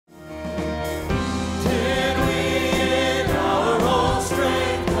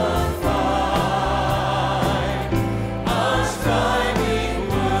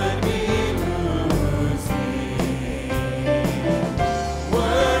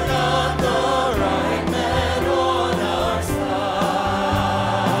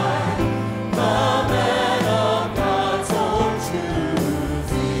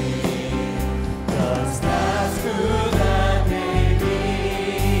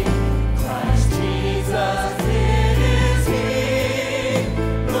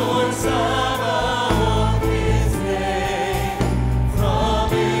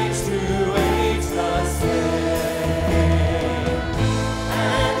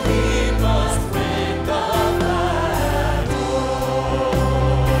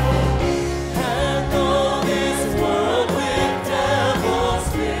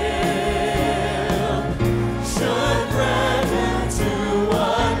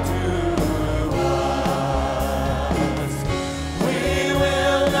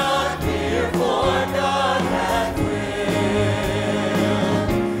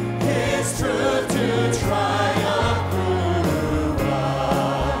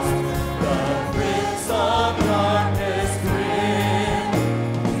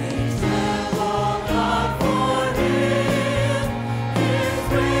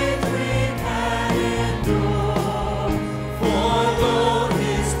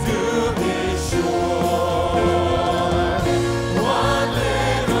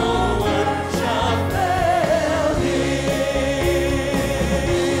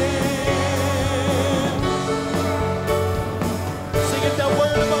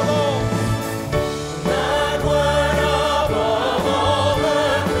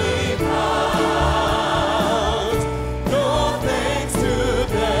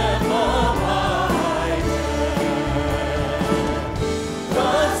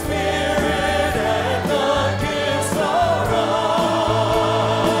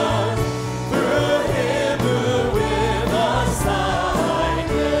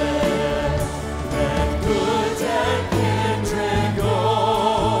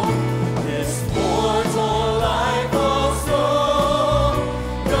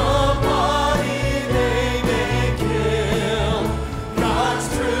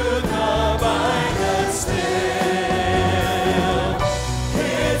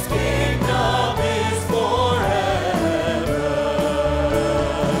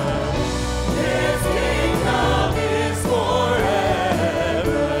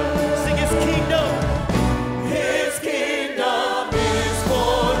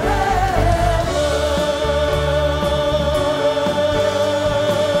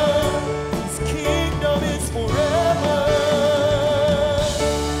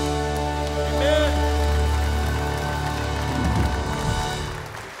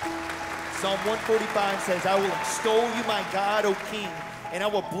Psalm 145 says, I will extol you, my God, O King, and I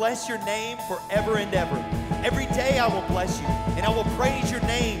will bless your name forever and ever. Every day I will bless you, and I will praise your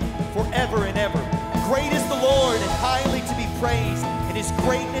name forever and ever. Great is the Lord and highly to be praised, and his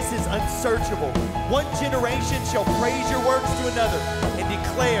greatness is unsearchable. One generation shall praise your works to another and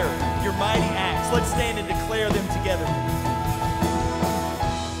declare your mighty acts. Let's stand and declare them together.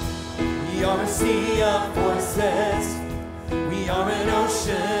 We are a sea of voices. We are an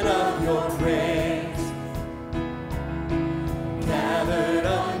ocean of your praise. Gathered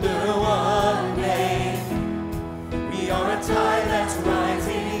under one name. We are a tide that's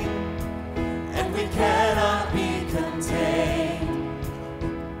rising, and we cannot be contained.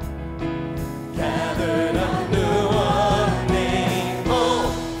 Gathered under one name.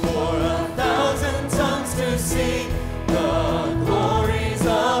 Oh, for 1,000 tongues to sing the glories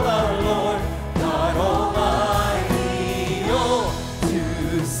of our Lord God Almighty. Oh,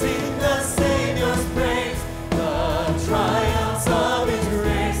 to sing the Savior's praise, the triumphs of his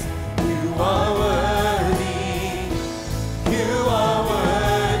grace. You are worthy. You are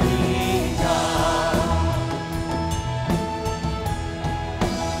worthy, God.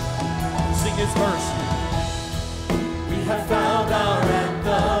 Sing his verse. We have found our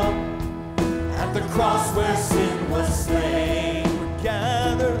anthem at the cross where sin was slain. We're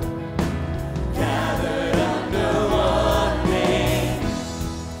gathered under one name,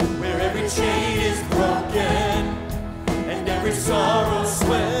 where every chain is broken and every sorrow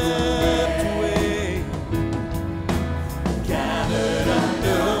swept away. Gathered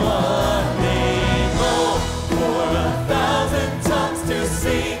under one name. Oh, for 1,000 tongues to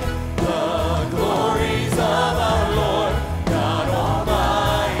sing the glories of our Lord God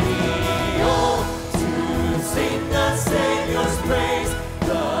Almighty. Oh, to sing the Savior's praise,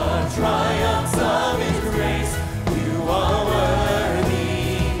 the triumphs of his grace. You are worthy.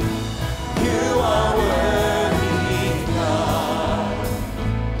 You are worthy, God.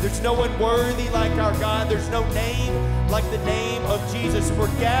 There's no one worthy like our God. There's no name like the name of Jesus.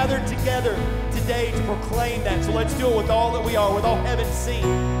 We're gathered together today to proclaim that. So let's do it with all that we are, with all heaven sing.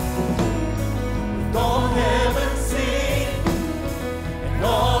 With all heaven sing, and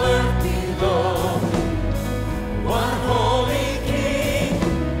all earth below. One holy King,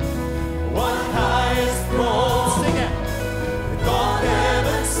 one highest throne. Sing it. With all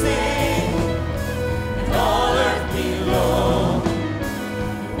heaven sing, and all earth below.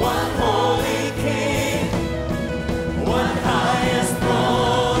 One holy King, one highest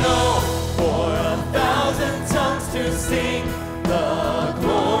throne. Oh, for 1,000 tongues to sing the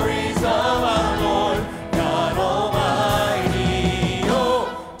glories of our Lord God Almighty.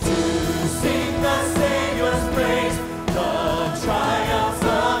 Oh, to sing the Savior's praise, the triumphs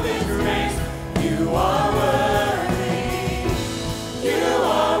of his grace. You are worthy. You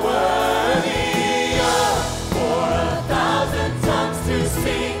are worthy. Oh, for 1,000 tongues to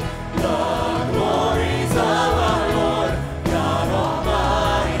sing the glories of our Lord God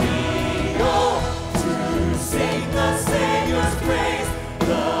Almighty. Oh, to sing the Savior's praise,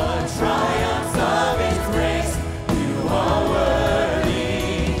 the triumphs of his grace. You are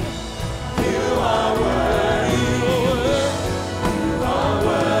worthy. You are worthy. You are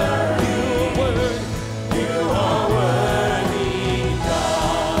worthy. You are worthy,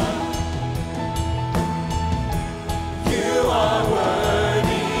 God. You are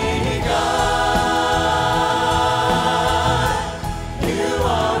worthy, God. You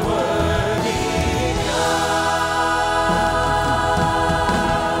are worthy, God.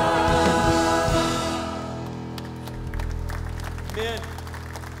 Amen.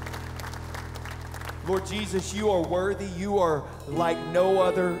 Lord Jesus, you are worthy. You are like no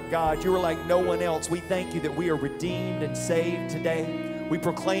other God. You are like no one else. We thank you that we are redeemed and saved today. We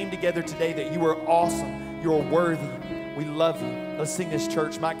proclaim together today that you are awesome. You are worthy. We love you. Let's sing this,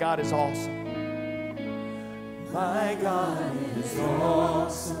 church. My God is awesome. My God is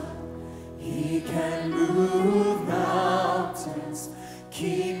awesome. He can move mountains.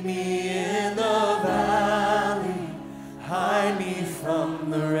 Keep me in the valley. Hide me from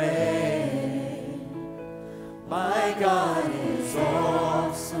the rain. My God is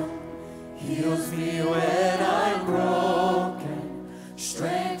awesome. Heals me when I'm broken.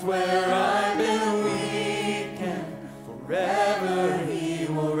 Strength where I've been weak, and forever he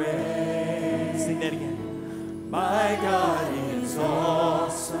will reign. Sing that again. My God is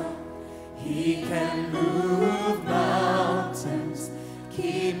awesome. He can move mountains.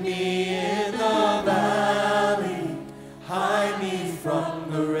 Keep me in the valley. Hide me from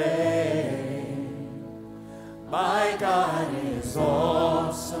the rain. My God is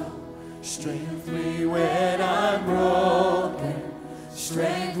awesome. Strength me when I'm broken.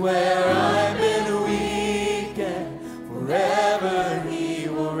 Strength where I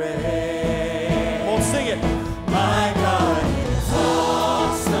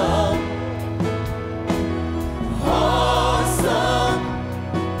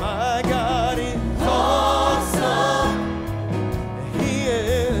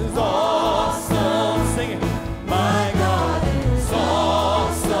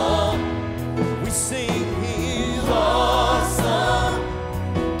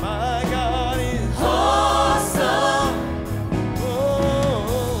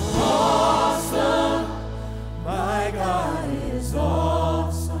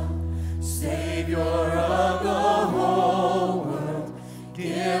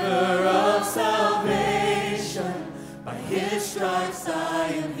giver of salvation, by his stripes I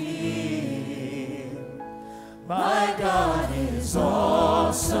am healed. My God is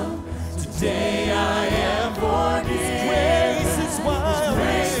awesome, today I am forgiven. His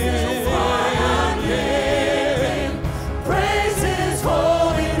grace is why I'm living. Praise his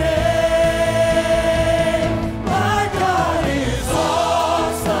holy name. My God is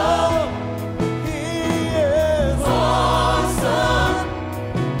awesome. He is awesome.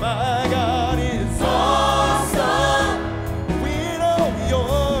 My God is awesome. We know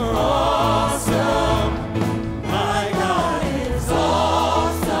you're awesome. My God is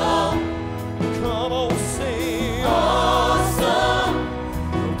awesome. Come on, say awesome.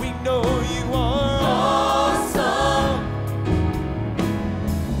 We know you are awesome.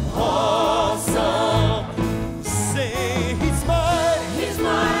 Awesome. Say he's mighty. He's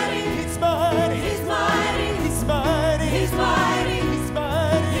mighty. He's mighty. He's mighty. He's mighty. He's mighty. He's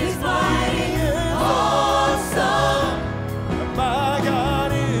mighty. He's mighty. He is awesome. My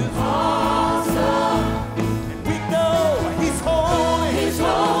God is awesome. And we know he's holy. He's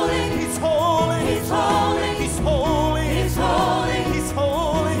holy. He's holy. He's holy. He's holy. He's holy. He's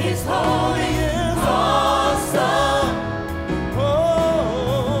holy. He's holy. He is awesome.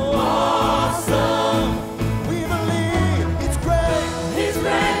 Oh, awesome. We believe he's great. He's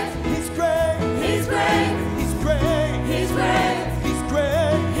great. He's great. He's great. He's great. He's great. He's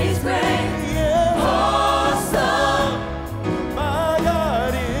great. He's great. He is awesome. My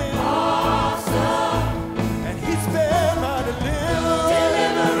God is awesome. And he's been my deliverer.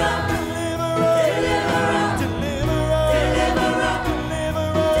 Deliverer. Deliverer. Deliverer. Deliverer.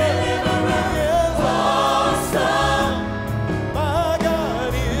 Deliverer. Deliverer. He is awesome. My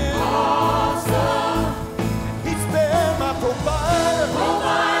God is awesome. He's been my provider.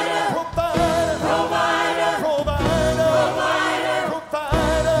 Provider. Provider. Provider. Provider.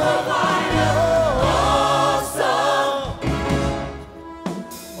 Provider. Provider. Awesome.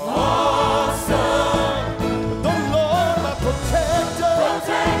 Awesome. The Lord my protector.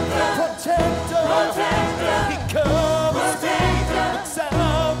 Protector. Protector. Protector. He covers me with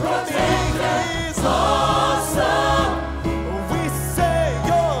sound from me. He's awesome. We say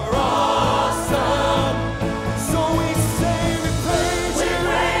you're awesome. So we say we praise you. We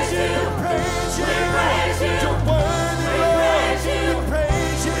praise you. We praise you. We praise you. You're worthy. We praise you. We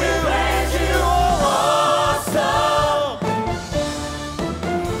praise you. We praise you. You are awesome.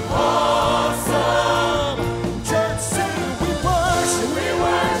 Awesome. Church sing, we worship. We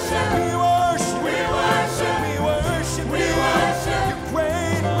worship. We worship. We worship. We worship. We worship. You're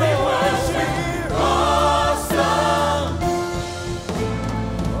great. We worship. Awesome.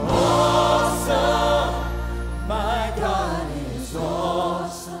 Awesome. My God is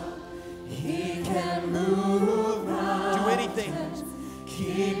awesome. He can move mountains. Do anything.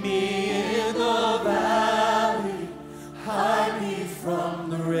 Keep me in the valley. Hide me from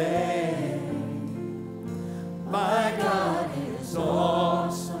the rain. My God is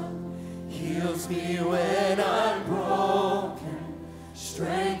awesome. Heals me when I'm broken.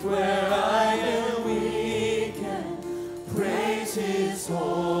 Strength where I am weak. And praise his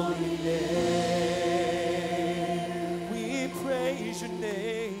holy name. We praise your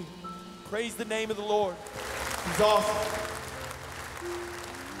name. Praise the name of the Lord. He's awesome.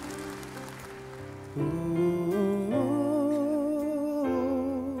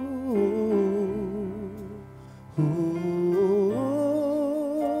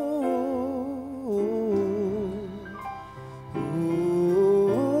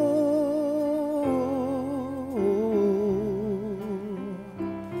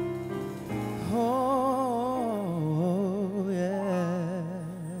 Oh, yeah.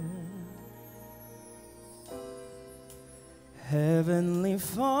 Heavenly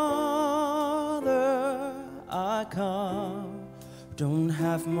Father, I come, don't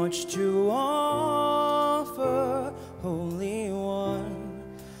have much to offer, Holy One.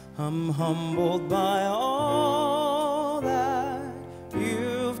 I'm humbled by all that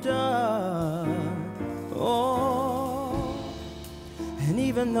you've done. Oh, and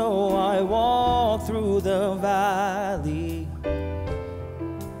even though I walk through the valley,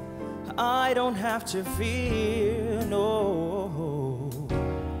 I don't have to fear, no.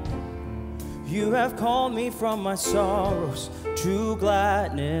 You have called me from my sorrows to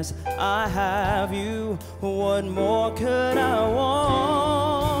gladness. I have you. What more could I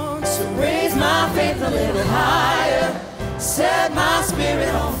want? So raise my faith a little higher, set my spirit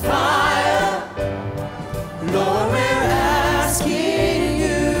on fire. Lord, we're asking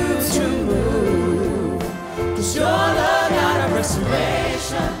you to move, 'cause you're the God of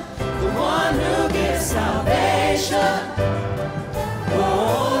restoration, the one who gives salvation.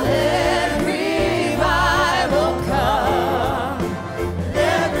 Oh,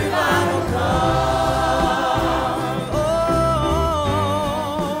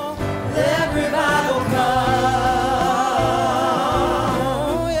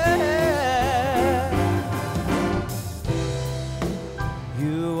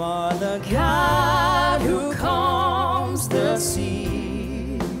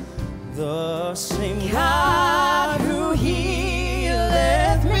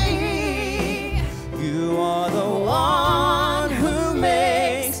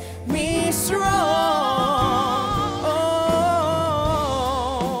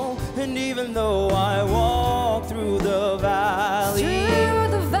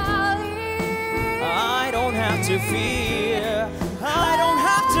 fear. I don't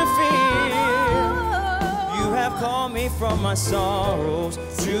have to fear. You have called me from my sorrows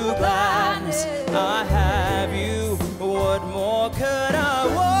to gladness. I have you. What more could I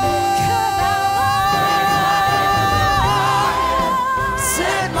want?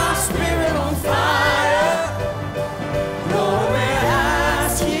 Set my spirit on fire. Lord, we're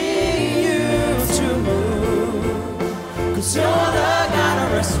asking you to move. 'Cause you're the God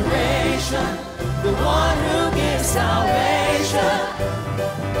of restoration, the one who gives salvation.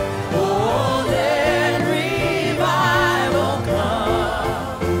 Oh, let revival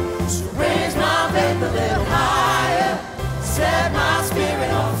come. So raise my faith a little higher. Set my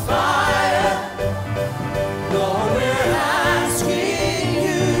spirit on fire. Lord, we're asking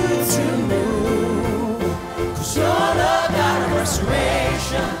you to move. 'Cause you're the God of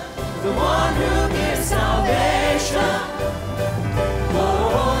restoration, the one who gives salvation.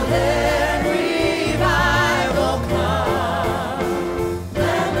 Oh, let revival come.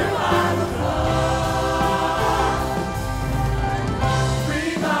 Let revival come.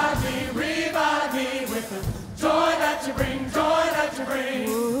 Revive me with the joy that you bring, joy that you bring.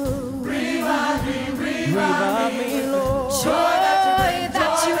 Revive me, Lord. Joy that you bring,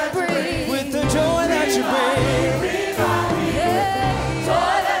 joy that you bring. With the joy that you bring. Revive me,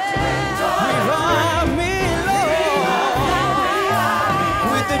 joy that you bring, joy. Revive me, Lord.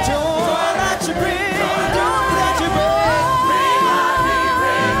 With the joy that you bring, joy that you bring. Revive me,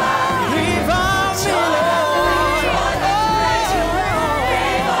 Lord. With the joy that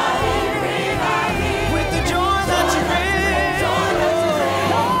you bring.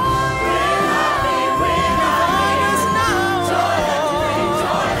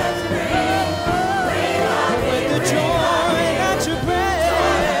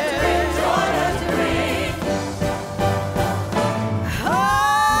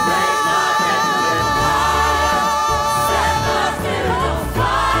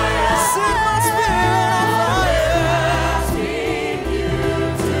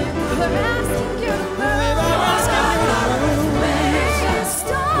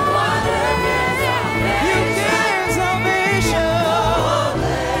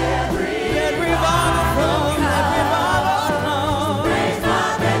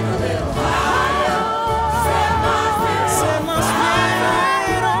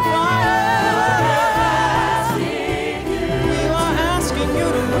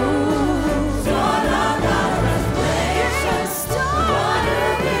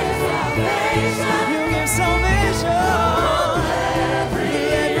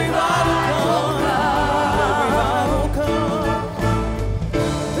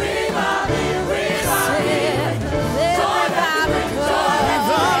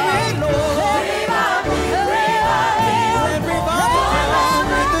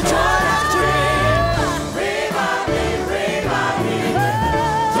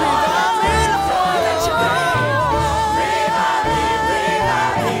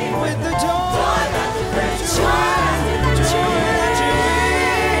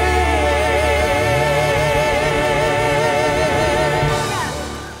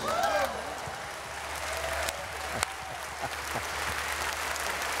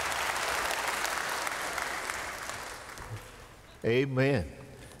 Amen.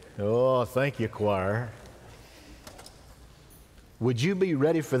 Oh, thank you, choir. Would you be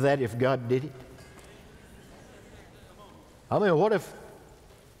ready for that if God did it? I mean, what if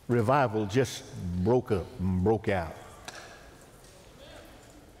revival just broke up and broke out?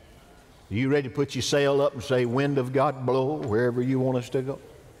 Are you ready to put your sail up and say, wind of God blow wherever you want us to go?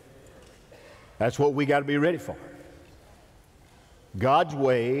 That's what we got to be ready for. God's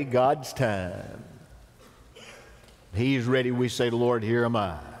way, God's time. He's ready. We say, Lord, here am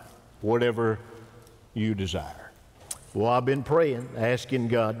I. Whatever you desire. Well, I've been praying, asking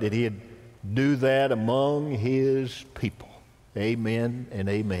God that He'd do that among His people. Amen and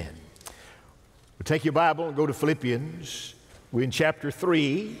amen. We'll take your Bible and go to Philippians. We're in chapter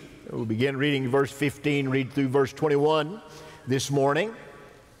 3. We'll begin reading verse 15, read through verse 21 this morning.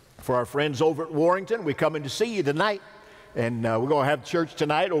 For our friends over at Warrington, we're coming to see you tonight. And we're going to have church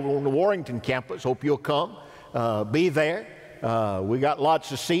tonight over on the Warrington campus. Hope you'll come. Be there. We got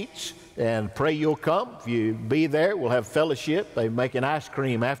lots of seats, and pray you'll come. If you be there, we'll have fellowship. They make an ice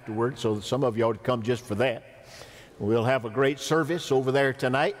cream afterwards, so some of you ought to come just for that. We'll have a great service over there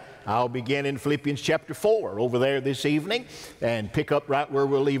tonight. I'll begin in Philippians chapter 4 over there this evening and pick up right where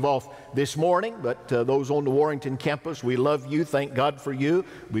we'll leave off this morning. But those on the Warrington campus, we love you. Thank God for you.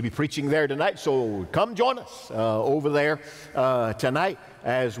 We'll be preaching there tonight, so come join us over there tonight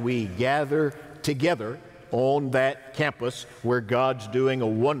as we gather together on that campus where God's doing a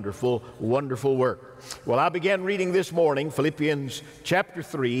wonderful, wonderful work. Well, I began reading this morning Philippians chapter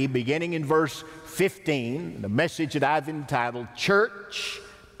 3, beginning in verse 15, the message that I've entitled Church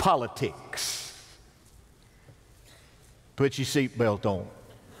Politics. Put your seatbelt on.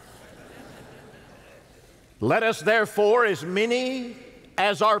 Let us therefore, as many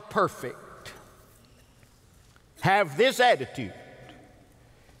as are perfect, have this attitude.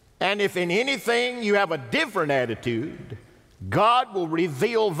 And if in anything you have a different attitude, God will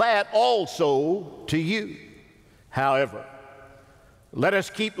reveal that also to you. However, let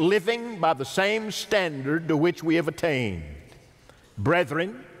us keep living by the same standard to which we have attained.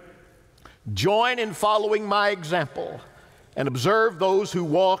 Brethren, join in following my example and observe those who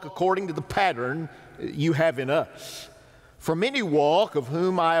walk according to the pattern you have in us. For many walk, of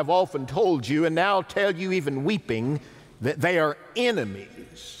whom I have often told you, and now tell you even weeping, that they are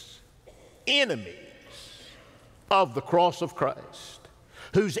enemies of the cross of Christ,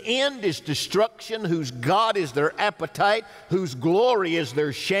 whose end is destruction, whose God is their appetite, whose glory is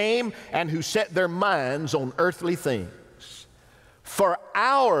their shame, and who set their minds on earthly things. For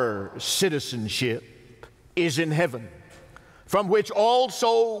our citizenship is in heaven, from which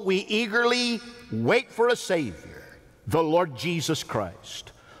also we eagerly wait for a Savior, the Lord Jesus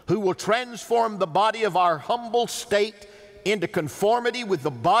Christ, who will transform the body of our humble state into conformity with the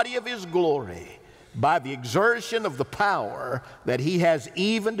body of His glory by the exertion of the power that He has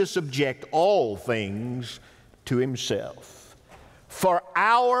even to subject all things to Himself. For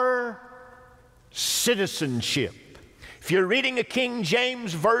our citizenship. If you're reading a King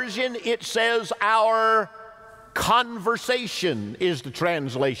James Version, it says our conversation is the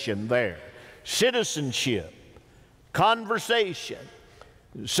translation there. Citizenship, conversation.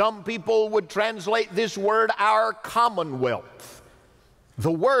 Some people would translate this word our commonwealth.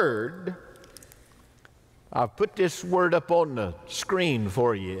 The word, I've put this word up on the screen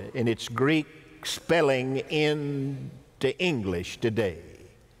for you in its Greek spelling into English today.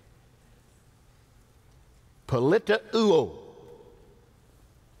 Politeuo.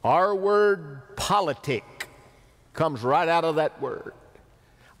 Our word politic comes right out of that word.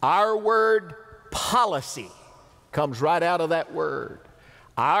 Our word policy comes right out of that word.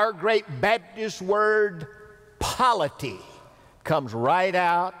 Our great Baptist word polity comes right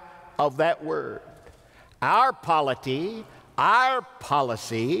out of that word. Our polity, our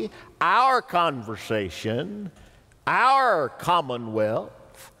policy, our conversation, our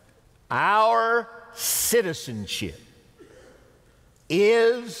commonwealth, our citizenship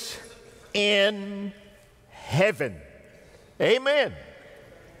is in heaven. Amen.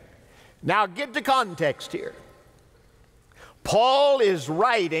 Now get the context here. Paul is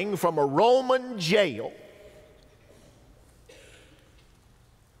writing from a Roman jail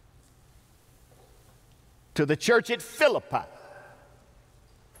to the church at Philippi.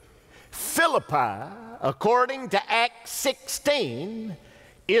 Philippi, according to Acts 16,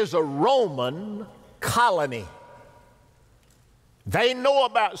 is a Roman colony. They know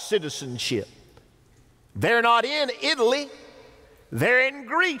about citizenship. They're not in Italy, they're in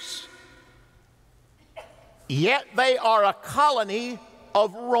Greece. Yet they are a colony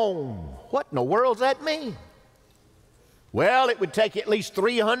of Rome. What in the world does that mean? Well, it would take at least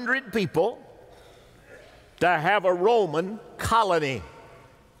 300 people to have a Roman colony.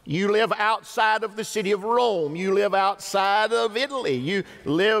 You live outside of the city of Rome. You live outside of Italy. You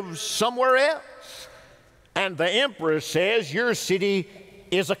live somewhere else. And the emperor says your city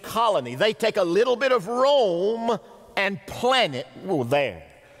is a colony. They take a little bit of Rome and plant it there.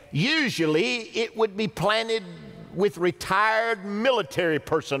 Usually it would be planted with retired military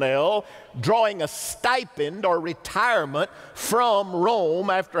personnel drawing a stipend or retirement from Rome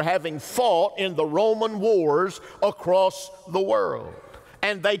after having fought in the Roman wars across the world.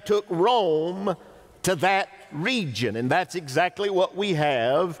 And they took Rome to that region, and that's exactly what we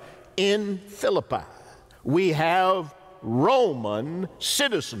have in Philippi. We have Roman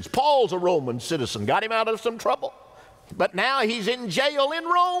citizens. Paul's a Roman citizen, got him out of some trouble. But now he's in jail in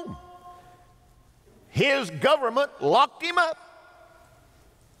Rome. His government locked him up.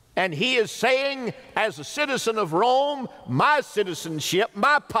 And he is saying, as a citizen of Rome, my citizenship,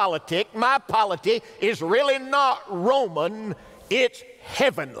 my polity is really not Roman, it's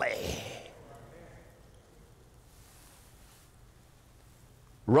heavenly.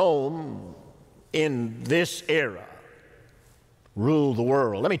 Rome, in this era, ruled the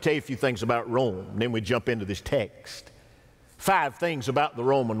world. Let me tell you a few things about Rome, and then we jump into this text. 5 things about the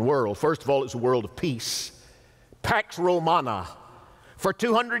Roman world. First of all, it's a world of peace. Pax Romana. For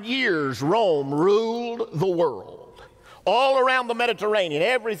 200 years, Rome ruled the world. All around the Mediterranean,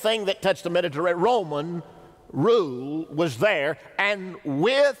 everything that touched the Mediterranean, rule was there, and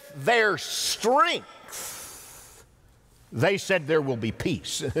with their strength, they said there will be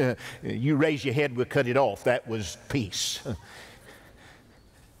peace. You raise your head, we'll cut it off. That was peace.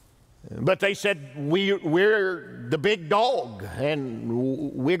 But they said, we're the big dog,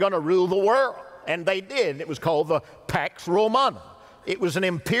 and we're going to rule the world. And they did. It was called the Pax Romana. It was an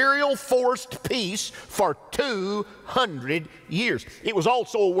imperial forced peace for 200 years. It was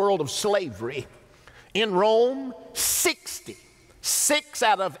also a world of slavery. In Rome, 6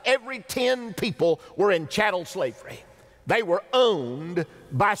 out of every 10 people were in chattel slavery. They were owned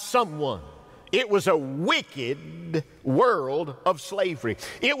by someone. It was a wicked world of slavery.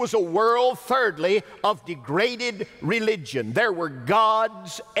 It was a world, thirdly, of degraded religion. There were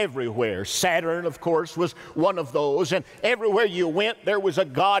gods everywhere. Saturn, of course, was one of those. And everywhere you went, there was a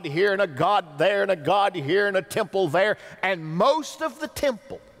god here and a god there and a god here and a temple there. And most of the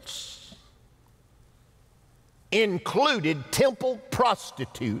temples included temple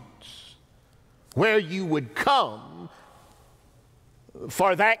prostitutes where you would come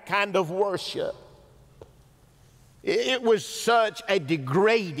for that kind of worship. It was such a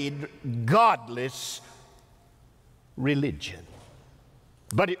degraded, godless religion.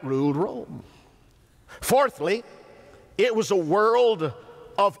 But it ruled Rome. Fourthly, it was a world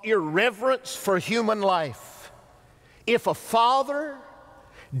of irreverence for human life. If a father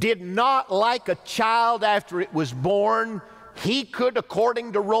did not like a child after it was born, he could,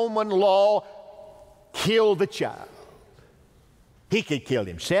 according to Roman law, kill the child. He could kill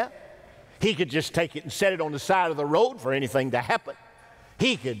himself. He could just take it and set it on the side of the road for anything to happen.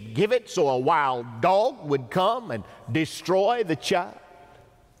 He could give it so a wild dog would come and destroy the child.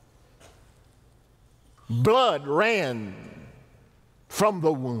 Blood ran from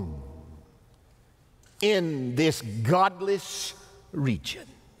the womb in this godless region.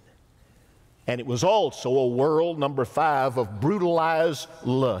 And it was also a world, number 5, of brutalized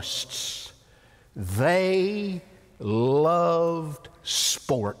lusts. They loved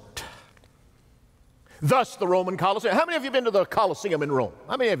sport. Thus the Roman Colosseum. How many of you been to the Colosseum in Rome?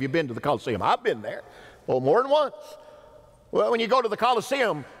 How many of you been to the Colosseum? I've been there. Well, more than once. Well, when you go to the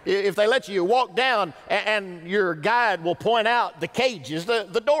Colosseum, if they let you walk down and your guide will point out the cages,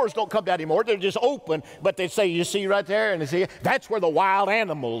 the doors don't come down anymore. They're just open, but they say, you see right there? And they say, that's where the wild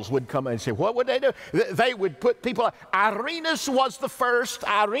animals would come and say, what would they do? They would put people, Irenaeus was the first,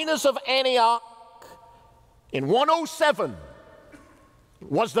 Irenaeus of Antioch in 107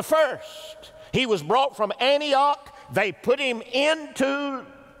 was the first. He was brought from Antioch. They put him into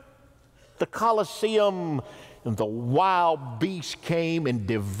the Colosseum, and the wild beast came and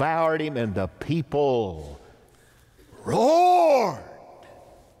devoured him, and the people roared.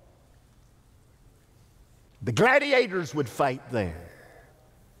 The gladiators would fight there.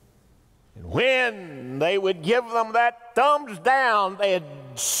 And when they would give them that thumbs down, they'd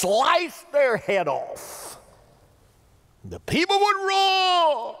slice their head off. The people would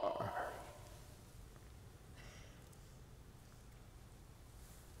roar.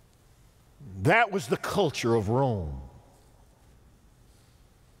 That was the culture of Rome.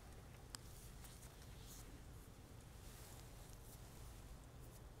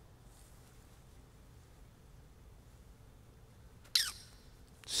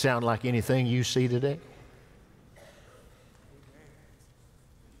 Sound like anything you see today?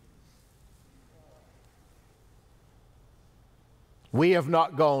 We have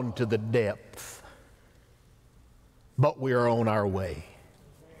not gone to the depth, but we are on our way.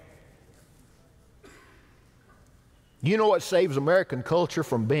 You know what saves American culture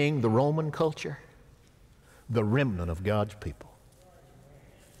from being the Roman culture? The remnant of God's people.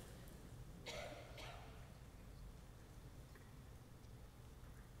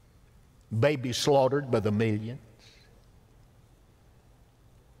 Babies slaughtered by the millions.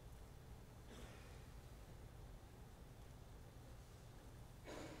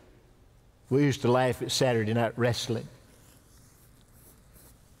 We used to laugh at Saturday night wrestling,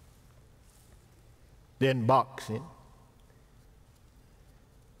 then boxing.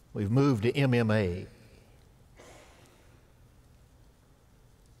 We've moved to MMA.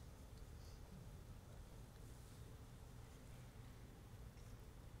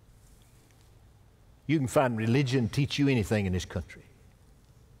 You can find religion teach you anything in this country.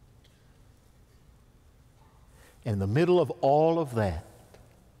 In the middle of all of that,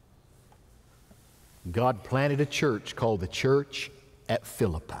 God planted a church called the Church at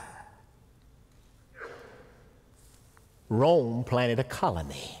Philippi. Rome planted a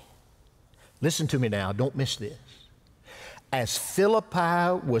colony. Listen to me now, don't miss this. As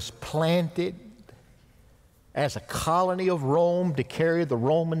Philippi was planted as a colony of Rome to carry the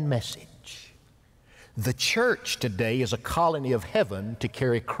Roman message, The church today is a colony of heaven to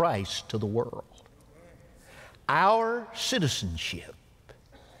carry Christ to the world. Our citizenship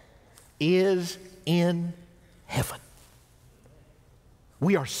is in heaven.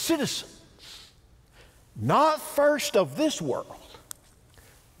 We are citizens, not first of this world,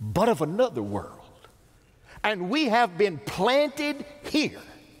 but of another world. And we have been planted here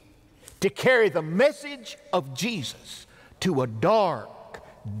to carry the message of Jesus to a dark,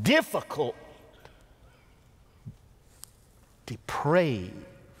 difficult, depraved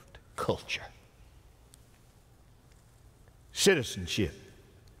culture. Citizenship.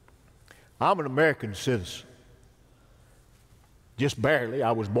 I'm an American citizen. Just barely.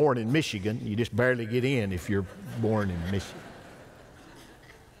 I was born in Michigan. You just barely get in if you're born in Michigan.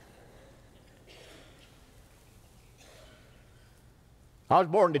 I was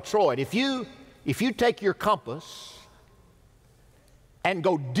born in Detroit. If you take your compass and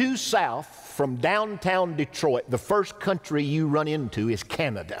go due south from downtown Detroit, the first country you run into is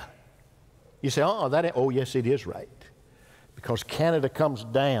Canada. You say, oh, yes, it is right. Because Canada comes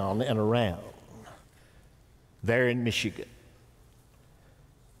down and around there in Michigan.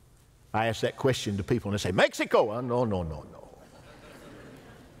 I ask that question to people and they say, Mexico. No.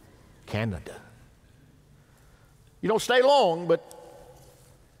 Canada. You don't stay long, but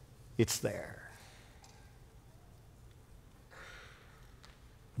it's there.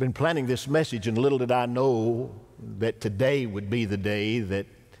 I've been planning this message, and little did I know that today would be the day that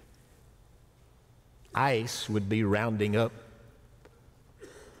ICE would be rounding up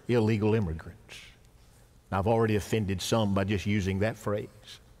illegal immigrants. I've already offended some by just using that phrase.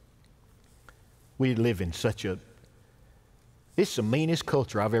 We live in it's the meanest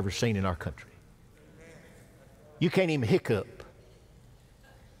culture I've ever seen in our country. You can't even hiccup,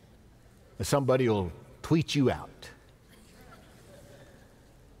 and somebody will tweet you out.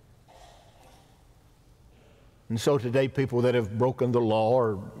 And so today, people that have broken the law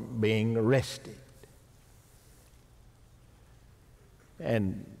are being arrested.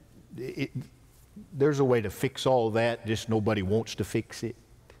 And there's a way to fix all that, just nobody wants to fix it.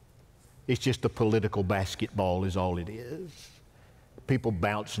 It's just a political basketball is all it is. People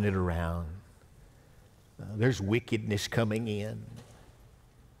bouncing it around. There's wickedness coming in.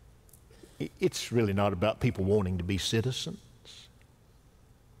 It's really not about people wanting to be citizens.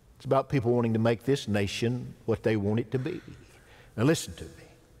 It's about people wanting to make this nation what they want it to be. Now listen to me.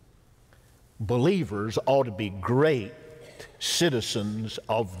 Believers ought to be great citizens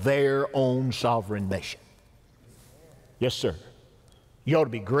of their own sovereign nation. Yes, sir. You ought to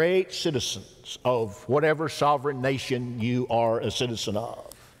be great citizens of whatever sovereign nation you are a citizen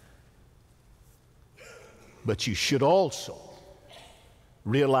of. But you should also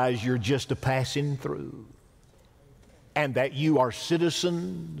realize you're just a passing through, and that you are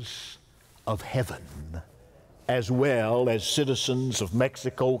citizens of heaven as well as citizens of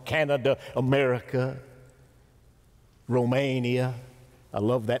Mexico, Canada, America, Romania. I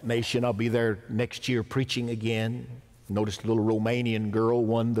love that nation. I'll be there next year preaching again. Noticed a little Romanian girl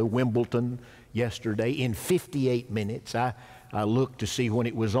won the Wimbledon yesterday in 58 minutes. I looked to see when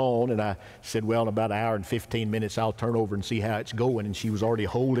it was on, and I said, well, in about an hour and 15 minutes, I'll turn over and see how it's going, and she was already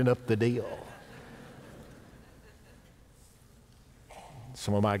holding up the deal.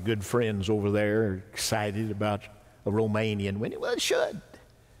 Some of my good friends over there are excited about a Romanian winning. Well, it should.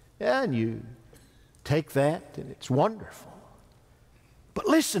 Yeah, and you take that, and it's wonderful. But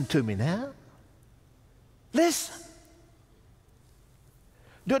listen to me now. Listen.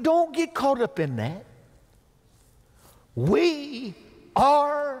 Don't get caught up in that. We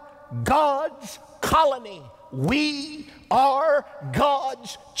are God's colony. We are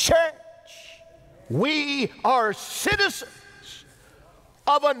God's church. We are citizens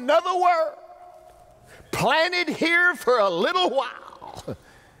of another world, planted here for a little while.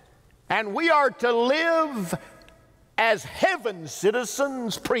 And we are to live as heaven's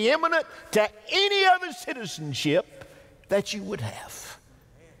citizens, preeminent to any other citizenship that you would have.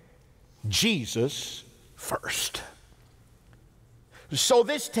 Jesus first. So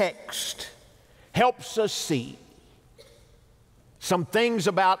this text helps us see some things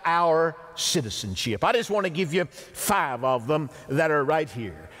about our citizenship. I just want to give you 5 of them that are right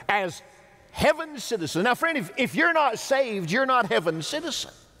here. As heaven's citizen. Now, friend, if you're not saved, you're not heaven's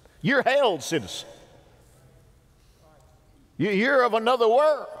citizen. You're hell's citizen. You're of another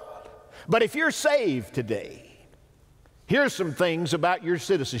world. But if you're saved today, here's some things about your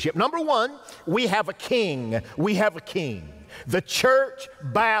citizenship. Number 1, we have a king. We have a king. The church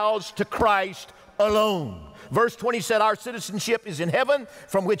bows to Christ alone. Verse 20 said, our citizenship is in heaven,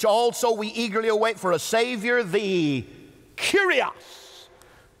 from which also we eagerly await for a Savior, the Kyrios,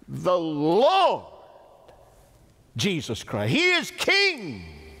 the Lord Jesus Christ. He is King.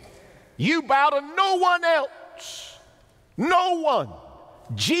 You bow to no one else. No one.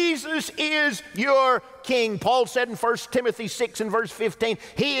 Jesus is your King. Paul said in 1 Timothy 6 and verse 15,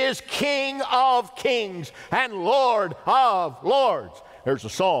 He is King of kings and Lord of lords. There's a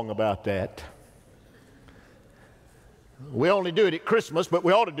song about that. We only do it at Christmas, but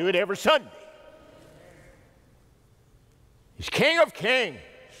we ought to do it every Sunday. He's King of kings.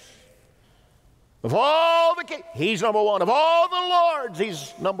 Of all the kings, He's number one. Of all the lords,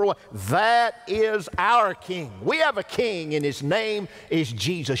 He's number one. That is our King. We have a King, and His name is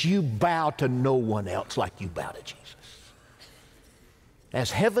Jesus. You bow to no one else like you bow to Jesus. As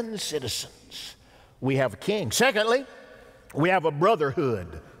heaven's citizens, we have a King. Secondly, we have a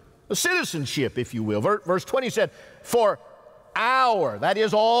brotherhood, a citizenship, if you will. Verse 20 said, for our, that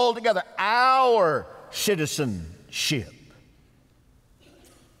is altogether, our citizenship,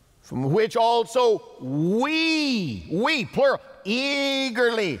 from which also we, plural,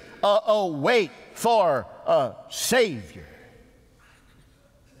 eagerly await for a Savior.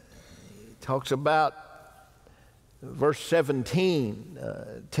 He talks about, verse 17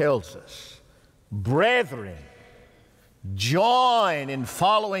 tells us, brethren, join in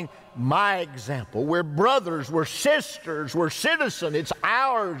following my example. We're brothers, we're sisters, we're citizens. It's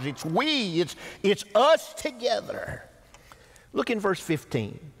ours, it's we, it's us together. Look in verse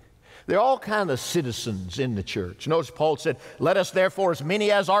 15. There are all kinds of citizens in the church. Notice Paul said, let us therefore, as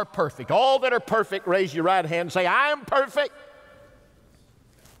many as are perfect, all that are perfect, raise your right hand and say, I am perfect.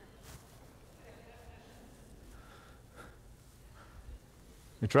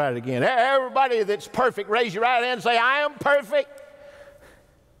 Let me try it again. Everybody that's perfect, raise your right hand and say, I am perfect.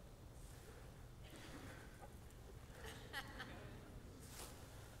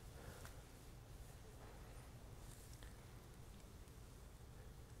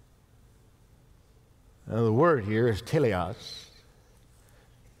 Now, the word here is teleos,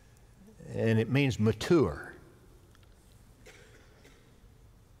 and it means mature.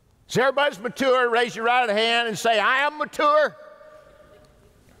 So everybody's mature, raise your right hand and say, I am mature.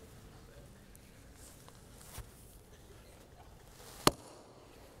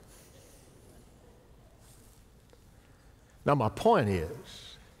 Now, my point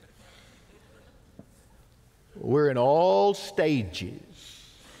is, we're in all stages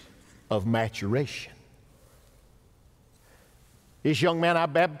of maturation. This young man I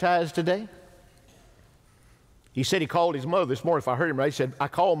baptized today, he said he called his mother this morning, if I heard him right, he said, I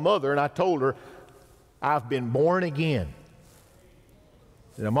called mother and I told her, I've been born again.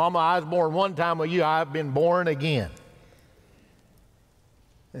 He said, Mama, I was born one time with you, I've been born again.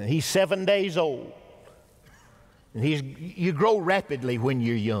 And he's 7 days old. And you grow rapidly when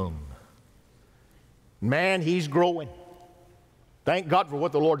you're young. Man, he's growing. Thank God for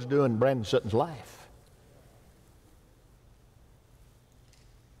what the Lord's doing in Brandon Sutton's life.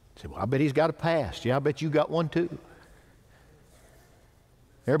 I said, well, I bet he's got a past. Yeah, I bet you got one too.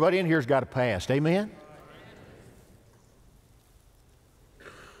 Everybody in here's got a past. Amen?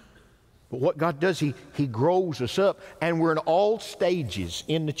 But what God does, He grows us up, and we're in all stages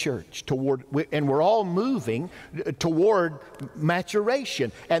in the church and we're all moving toward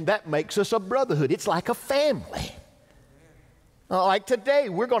maturation, and that makes us a brotherhood. It's like a family. Like today,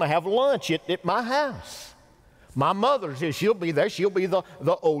 we're going to have lunch at my house. My mother's here. She'll be there. She'll be the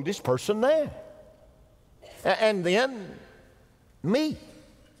oldest person there. And then me.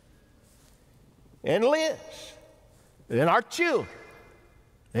 And Liz. And our children.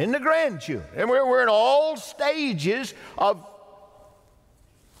 And the grandchildren. And we're in all stages of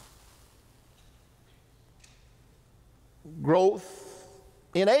growth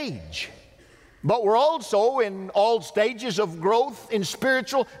in age. But we're also in all stages of growth in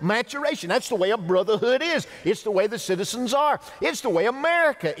spiritual maturation. That's the way a brotherhood is. It's the way the citizens are. It's the way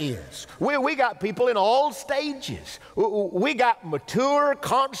America is. We got people in all stages. We got mature,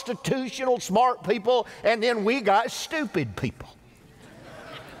 constitutional, smart people, and then we got stupid people.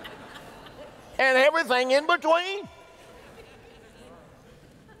 And everything in between.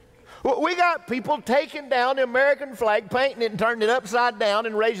 We got people taking down the American flag, painting it and turning it upside down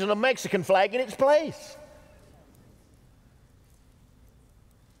and raising a Mexican flag in its place.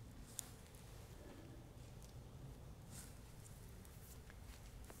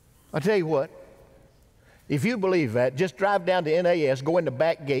 I tell you what, if you believe that, just drive down to NAS, go in the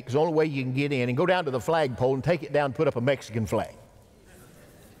back gate, it's the only way you can get in, and go down to the flagpole and take it down and put up a Mexican flag.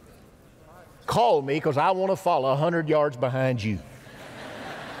 Call me, because I want to follow 100 yards behind you.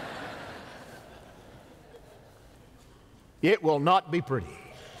 It will not be pretty.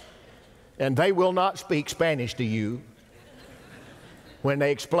 And they will not speak Spanish to you when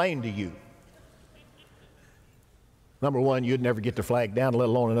they explain to you. Number one, you'd never get the flag down, let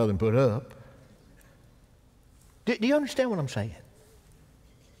alone another and put up. Do you understand what I'm saying?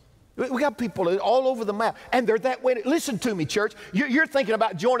 We got people all over the map, and they're that way. Listen to me, church. You're thinking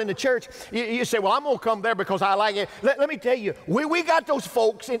about joining the church. You say, well, I'm going to come there because I like it. Let me tell you, we got those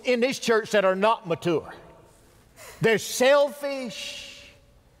folks in this church that are not mature. They're selfish.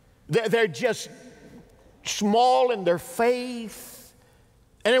 They're just small in their faith.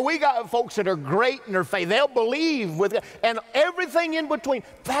 And then we got folks that are great in their faith. They'll believe with God, and everything in between.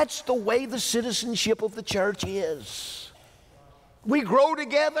 That's the way the citizenship of the church is. We grow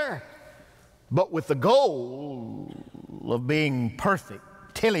together, but with the goal of being perfect,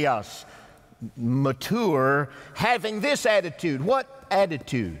 teleos, mature, having this attitude. What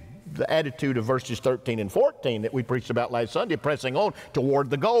attitude? The attitude of verses 13 and 14 that we preached about last Sunday, pressing on toward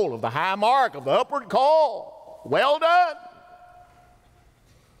the goal of the high mark of the upward call. Well done.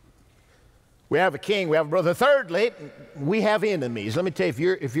 We have a king, we have a brother. Thirdly, we have enemies. Let me tell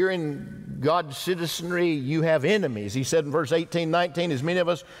you, if you're in God's citizenry, you have enemies. He said in verse 18, 19, as many of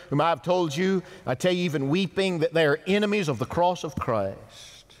us whom I have told you, I tell you even weeping, that they are enemies of the cross of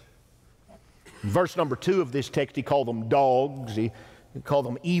Christ. In verse number 2 of this text, he called them dogs. He called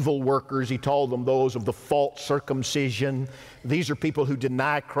them evil workers. He called them those of the false circumcision. These are people who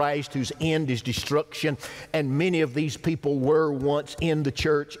deny Christ, whose end is destruction. And many of these people were once in the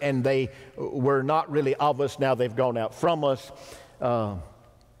church, and they were not really of us. Now they've gone out from us.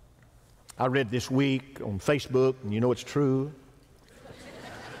 I read this week on Facebook, and you know it's true.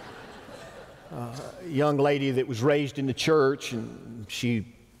 A young lady that was raised in the church, and she'd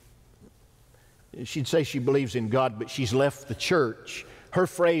say she believes in God, but she's left the church. Her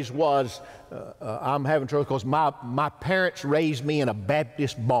phrase was, I'm having trouble because my parents raised me in a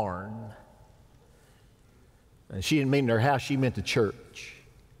Baptist barn. And she didn't mean their house, she meant the church.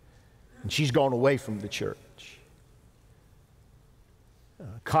 And she's gone away from the church.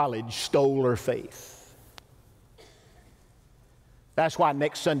 College stole her faith. That's why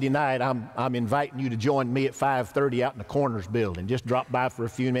next Sunday night I'm inviting you to join me at 5:30 out in the Corners building. Just drop by for a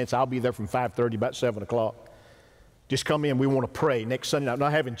few minutes. I'll be there from 5:30 about 7 o'clock. Just come in. We want to pray next Sunday night. I'm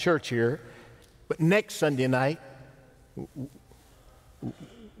not having church here, but next Sunday night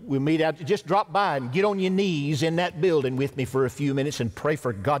we'll meet out. Just drop by and get on your knees in that building with me for a few minutes and pray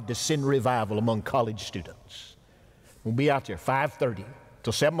for God to send revival among college students. We'll be out there 5:30.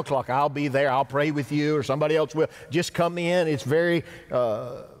 Till 7 o'clock, I'll be there. I'll pray with you or somebody else will. Just come in. It's very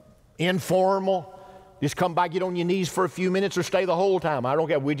informal. Just come by, get on your knees for a few minutes or stay the whole time. I don't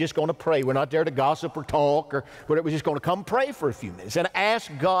care. We're just going to pray. We're not there to gossip or talk or whatever. We're just going to come pray for a few minutes and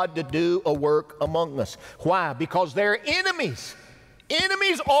ask God to do a work among us. Why? Because they're enemies.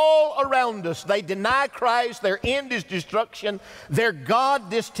 Enemies all around us. They deny Christ. Their end is destruction. Their God,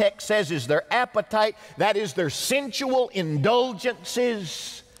 this text says, is their appetite. That is their sensual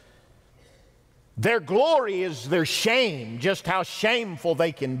indulgences. Their glory is their shame, just how shameful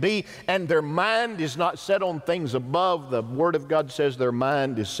they can be. And their mind is not set on things above. The Word of God says their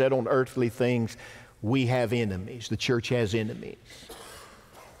mind is set on earthly things. We have enemies. The church has enemies.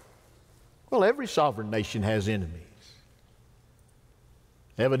 Well, every sovereign nation has enemies.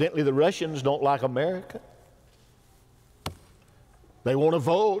 Evidently, the Russians don't like America. They want to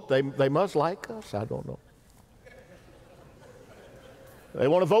vote. They must like us. I don't know. They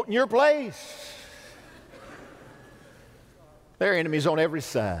want to vote in your place. There are enemies on every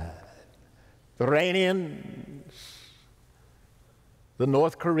side. The Iranians, the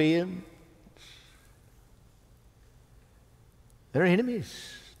North Koreans. They're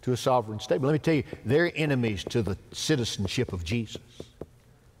enemies to a sovereign state. But let me tell you, they're enemies to the citizenship of Jesus.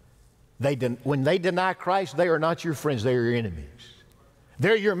 When they deny Christ, they are not your friends, they are your enemies.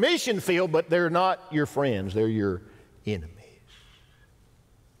 They're your mission field, but they're not your friends, they're your enemies.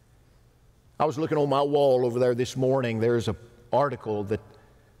 I was looking on my wall over there this morning. There's an article that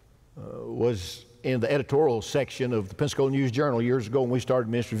was in the editorial section of the Pensacola News-Journal years ago when we started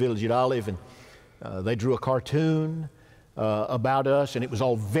Ministry Village at Olive, and they drew a cartoon about us, and it was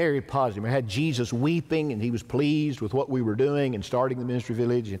all very positive. It had Jesus weeping, and he was pleased with what we were doing and starting the Ministry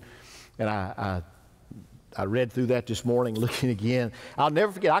Village. And I read through that this morning, looking again. I'll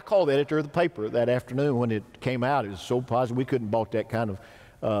never forget, I called the editor of the paper that afternoon when it came out. It was so positive. We couldn't bought that kind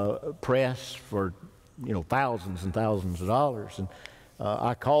of press for, thousands and thousands of dollars. And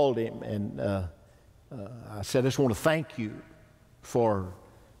I called him, and I said, I just want to thank you for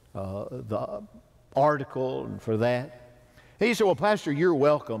the article and for that. And he said, well, Pastor, you're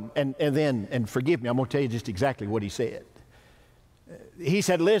welcome. And forgive me, I'm going to tell you just exactly what he said. He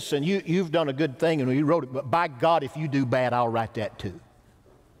said, listen, you've done a good thing, and he wrote it, but by God, if you do bad, I'll write that too.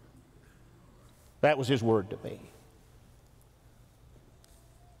 That was his word to me.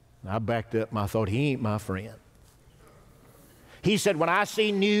 I backed up and I thought, he ain't my friend. He said, when I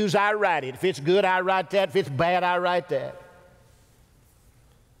see news, I write it. If it's good, I write that. If it's bad, I write that.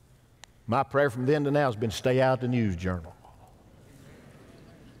 My prayer from then to now has been stay out the news journal.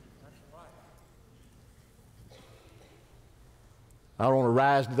 I don't want to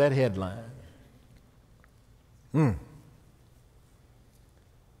rise to that headline. Listen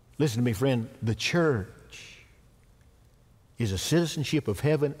to me, friend. The church is a citizenship of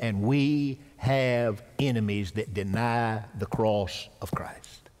heaven, and we have enemies that deny the cross of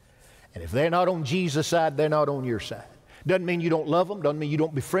Christ. And if they're not on Jesus' side, they're not on your side. Doesn't mean you don't love them, doesn't mean you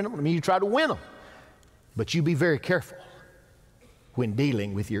don't befriend them, doesn't mean you try to win them. But you be very careful when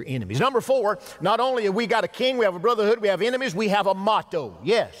dealing with your enemies. Number 4, not only have we got a king, we have a brotherhood, we have enemies, we have a motto.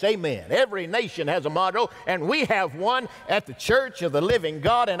 Yes, amen. Every nation has a motto, and we have one at the Church of the Living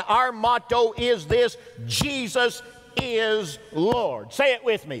God, and our motto is this: Jesus is Lord. Say it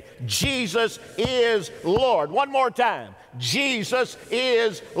with me. Jesus is Lord. One more time. Jesus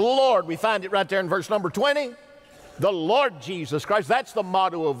is Lord. We find it right there in verse number 20. The Lord Jesus Christ. That's the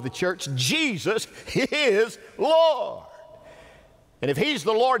motto of the church. Jesus is Lord. And if He's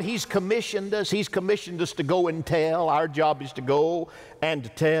the Lord, He's commissioned us. He's commissioned us to go and tell. Our job is to go and to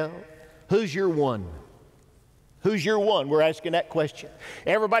tell. Who's your one? Who's your one? We're asking that question.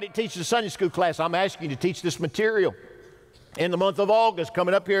 Everybody that teaches a Sunday school class, I'm asking you to teach this material. In the month of August,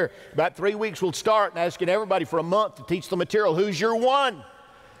 coming up here, about 3 weeks, we'll start asking everybody for a month to teach the material. Who's your one?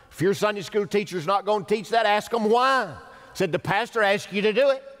 If your Sunday school teacher's not going to teach that, ask them why. Said the pastor asked you to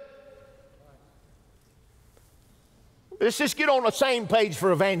do it. Let's just get on the same page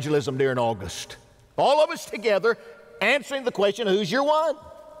for evangelism during August. All of us together answering the question, who's your one?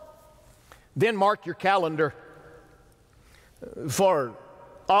 Then mark your calendar for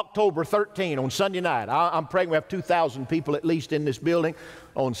October 13 on Sunday night. I'm praying we have 2,000 people at least in this building.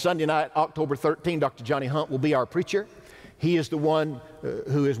 On Sunday night, October 13, Dr. Johnny Hunt will be our preacher. He is the one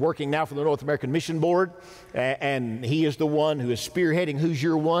who is working now for the North American Mission Board, and he is the one who is spearheading Who's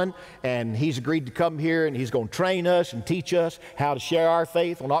Your One, and he's agreed to come here, and he's going to train us and teach us how to share our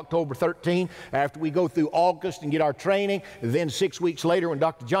faith on October 13. After we go through August and get our training, then 6 weeks later when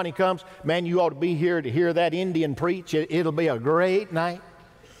Dr. Johnny comes, man, you ought to be here to hear that Indian preach. It'll be a great night.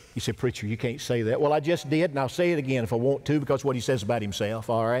 You say, preacher, you can't say that. Well, I just did, and I'll say it again if I want to, because what he says about himself,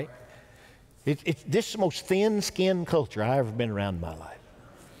 all right? This is the most thin-skinned culture I've ever been around in my life.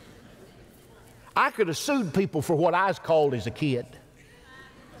 I could have sued people for what I was called as a kid.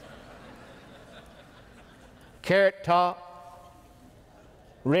 Carrot top,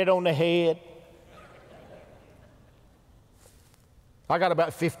 red on the head. I got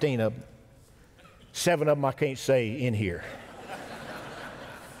about 15 of them. 7 of them I can't say in here.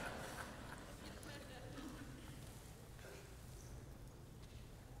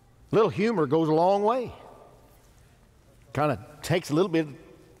 Little humor goes a long way. Kind of takes a little bit.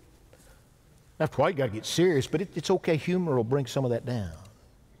 That's why you got to get serious, but it's okay. Humor will bring some of that down.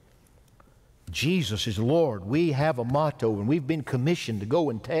 Jesus is Lord. We have a motto, and we've been commissioned to go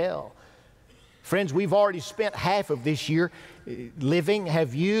and tell. Friends, we've already spent half of this year living.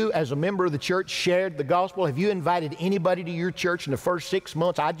 Have you, as a member of the church, shared the gospel? Have you invited anybody to your church in the first 6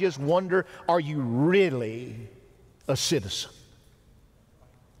 months? I just wonder, are you really a citizen?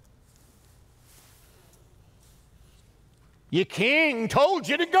 Your king told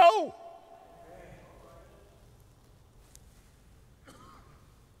you to go.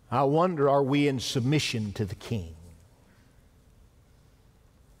 I wonder, are we in submission to the king?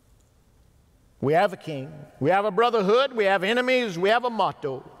 We have a king. We have a brotherhood. We have enemies. We have a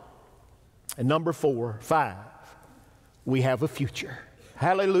motto. And number 4, 5, we have a future.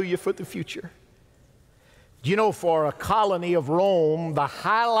 Hallelujah for the future. Do you know, for a colony of Rome, the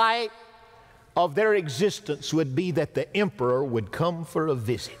highlight of their existence would be that the emperor would come for a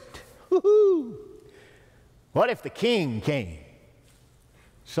visit. Woo-hoo. What if the king came?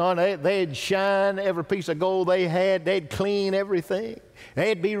 Son, they'd shine every piece of gold they had. They'd clean everything.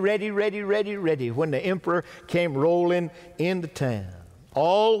 They'd be ready, ready, ready, ready when the emperor came rolling into town.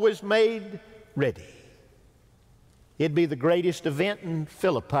 Always made ready. It'd be the greatest event in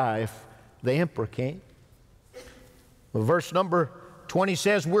Philippi if the emperor came. Well, verse number 20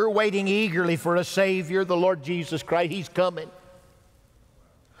 says, we're waiting eagerly for a Savior, the Lord Jesus Christ. He's coming.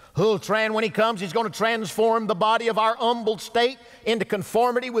 When He comes, He's going to transform the body of our humble state into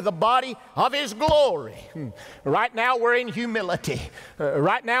conformity with the body of His glory. Right now, we're in humility.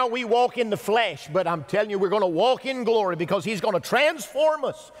 Right now, we walk in the flesh. But I'm telling you, we're going to walk in glory because He's going to transform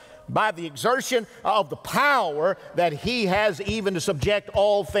us by the exertion of the power that He has even to subject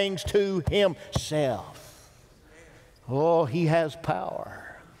all things to Himself. Oh, He has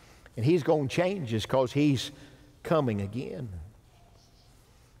power. And He's going to change us because He's coming again.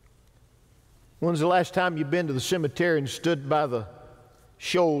 When's the last time you've been to the cemetery and stood by the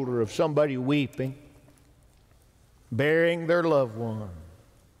shoulder of somebody weeping, burying their loved one?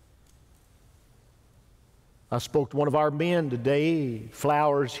 I spoke to one of our men today,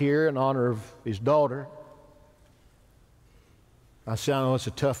 flowers here in honor of his daughter. I said, I know it's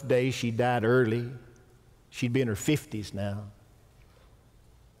a tough day. She died early. She'd be in her 50s now.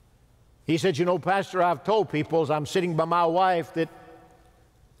 He said, you know, Pastor, I've told people as I'm sitting by my wife that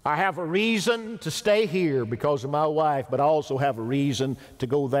I have a reason to stay here because of my wife, but I also have a reason to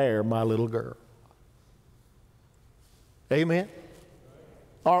go there, my little girl. Amen?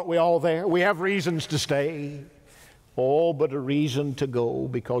 Aren't we all there? We have reasons to stay. All but a reason to go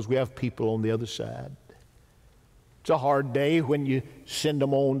because we have people on the other side. It's a hard day when you send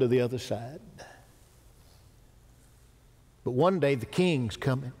them on to the other side. But one day the King's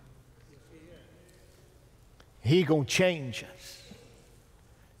coming. He's going to change us.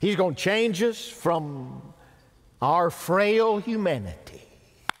 He's going to change us from our frail humanity.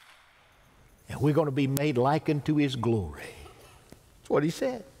 And we're going to be made like unto His glory. That's what He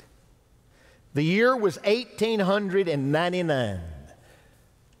said. The year was 1899.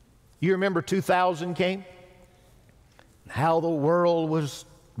 You remember 2000 came? How the world was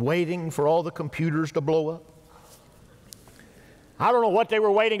waiting for all the computers to blow up. I don't know what they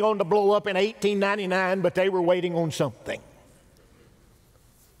were waiting on to blow up in 1899, but they were waiting on something.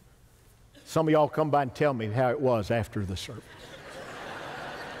 Some of y'all come by and tell me how it was after the service.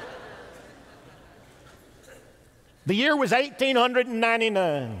 The year was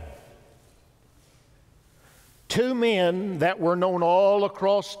 1899. Two men that were known all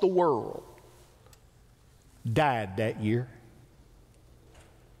across the world died that year.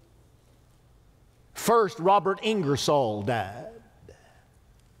 First, Robert Ingersoll died.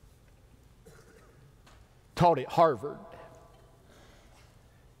 Taught at Harvard.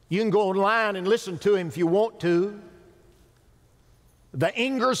 You can go online and listen to him if you want to. The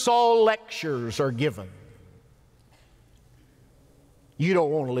Ingersoll lectures are given. You don't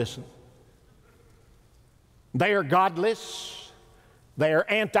want to listen. They are godless. They are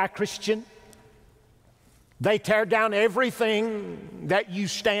anti-Christian. They tear down everything that you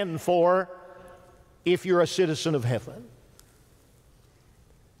stand for if you're a citizen of heaven.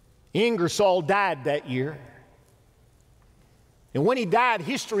 Ingersoll died that year. And when he died,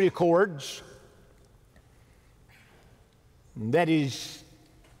 history records that his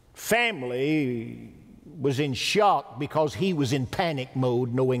family was in shock because he was in panic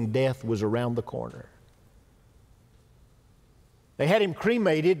mode, knowing death was around the corner. They had him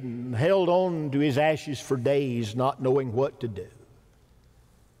cremated and held on to his ashes for days, not knowing what to do.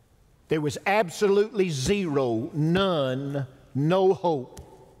 There was absolutely zero, none, no hope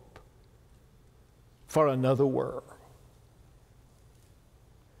for another world.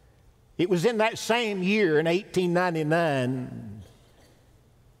 It was in that same year, in 1899,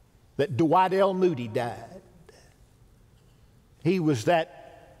 that Dwight L. Moody died. He was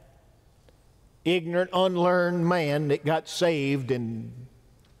that ignorant, unlearned man that got saved and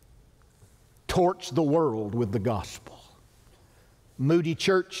torched the world with the gospel. Moody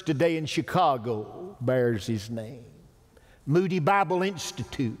Church today in Chicago bears his name. Moody Bible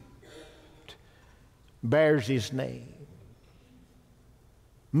Institute bears his name.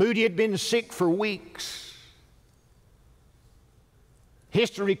 Moody had been sick for weeks.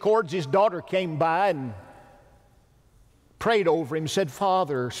 History records his daughter came by and prayed over him, said,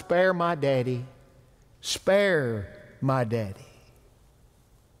 "Father, spare my daddy. Spare my daddy."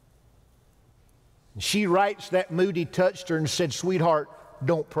 And she writes that Moody touched her and said, "Sweetheart,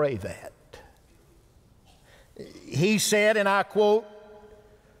 don't pray that." He said, and I quote,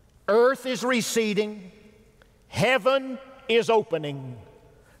 "Earth is receding, heaven is opening,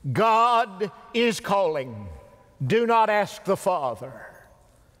 God is calling. Do not ask the Father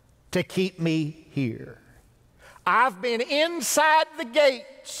to keep me here. I've been inside the gate,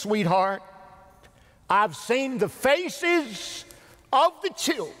 sweetheart. I've seen the faces of the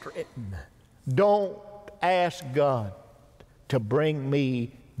children. Don't ask God to bring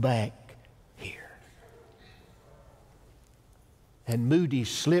me back here." And Moody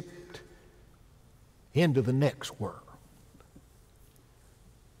slipped into the next world.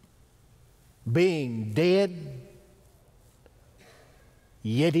 Being dead,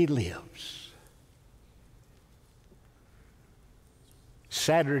 yet he lives.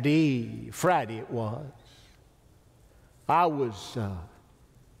 Friday it was, I was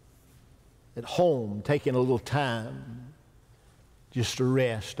at home taking a little time just to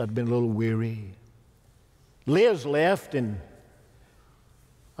rest. I'd been a little weary. Liz left and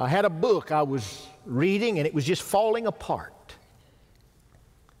I had a book I was reading, and it was just falling apart.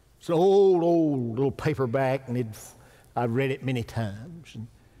 It's an old little paperback, and I've read it many times.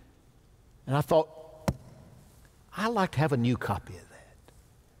 And I thought, I'd like to have a new copy of that.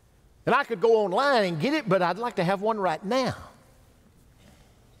 And I could go online and get it, but I'd like to have one right now.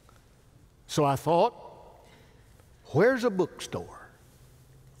 So I thought, where's a bookstore?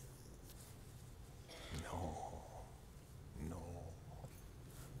 No.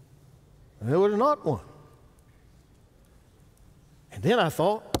 There was not one. And then I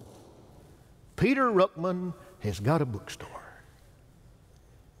thought, Peter Ruckman has got a bookstore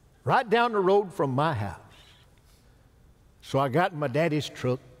right down the road from my house. So I got in my daddy's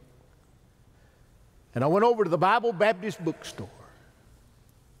truck, and I went over to the Bible Baptist bookstore,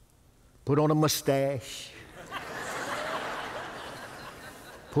 put on a mustache,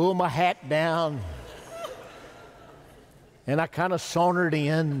 pulled my hat down, and I kind of sauntered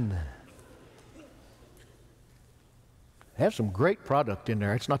in. They have some great product in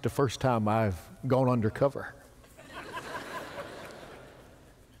there. It's not the first time I've gone undercover.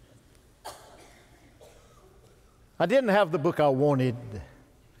 I didn't have the book I wanted,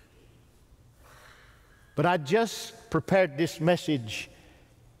 but I just prepared this message,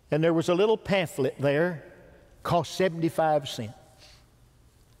 and there was a little pamphlet there, cost 75 cents.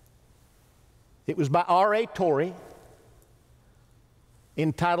 It was by R.A. Torrey,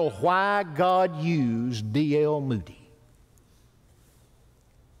 entitled Why God Used D.L. Moody.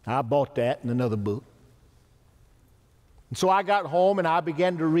 I bought that in another book. And so I got home and I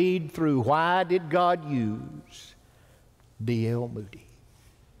began to read through Why Did God Use D.L. Moody.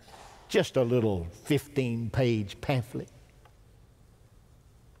 Just a little 15-page pamphlet.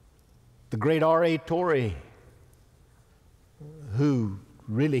 The great R.A. Torrey, who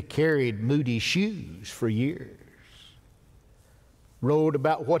really carried Moody's shoes for years, wrote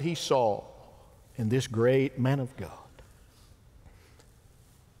about what he saw in this great man of God.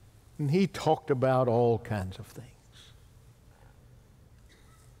 And he talked about all kinds of things.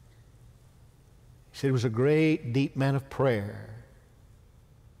 He said he was a great, deep man of prayer.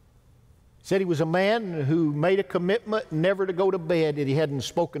 He said he was a man who made a commitment never to go to bed that he hadn't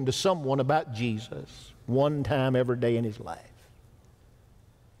spoken to someone about Jesus one time every day in his life.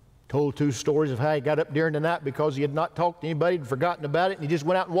 Told 2 stories of how he got up during the night because he had not talked to anybody and forgotten about it, and he just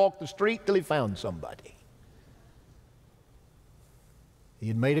went out and walked the street till he found somebody. He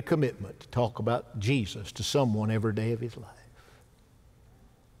had made a commitment to talk about Jesus to someone every day of his life.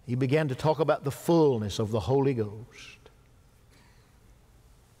 He began to talk about the fullness of the Holy Ghost.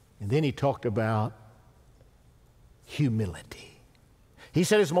 And then he talked about humility. He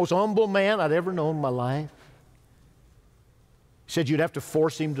said, "It's the most humble man I'd ever known in my life." He said you'd have to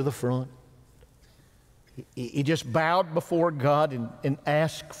force him to the front. He just bowed before God and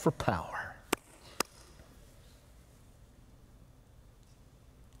asked for power.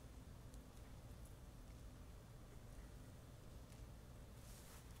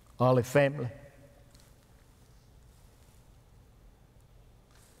 Olive family,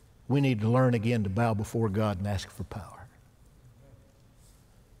 we need to learn again to bow before God and ask for power.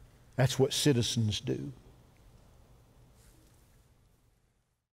 That's what citizens do.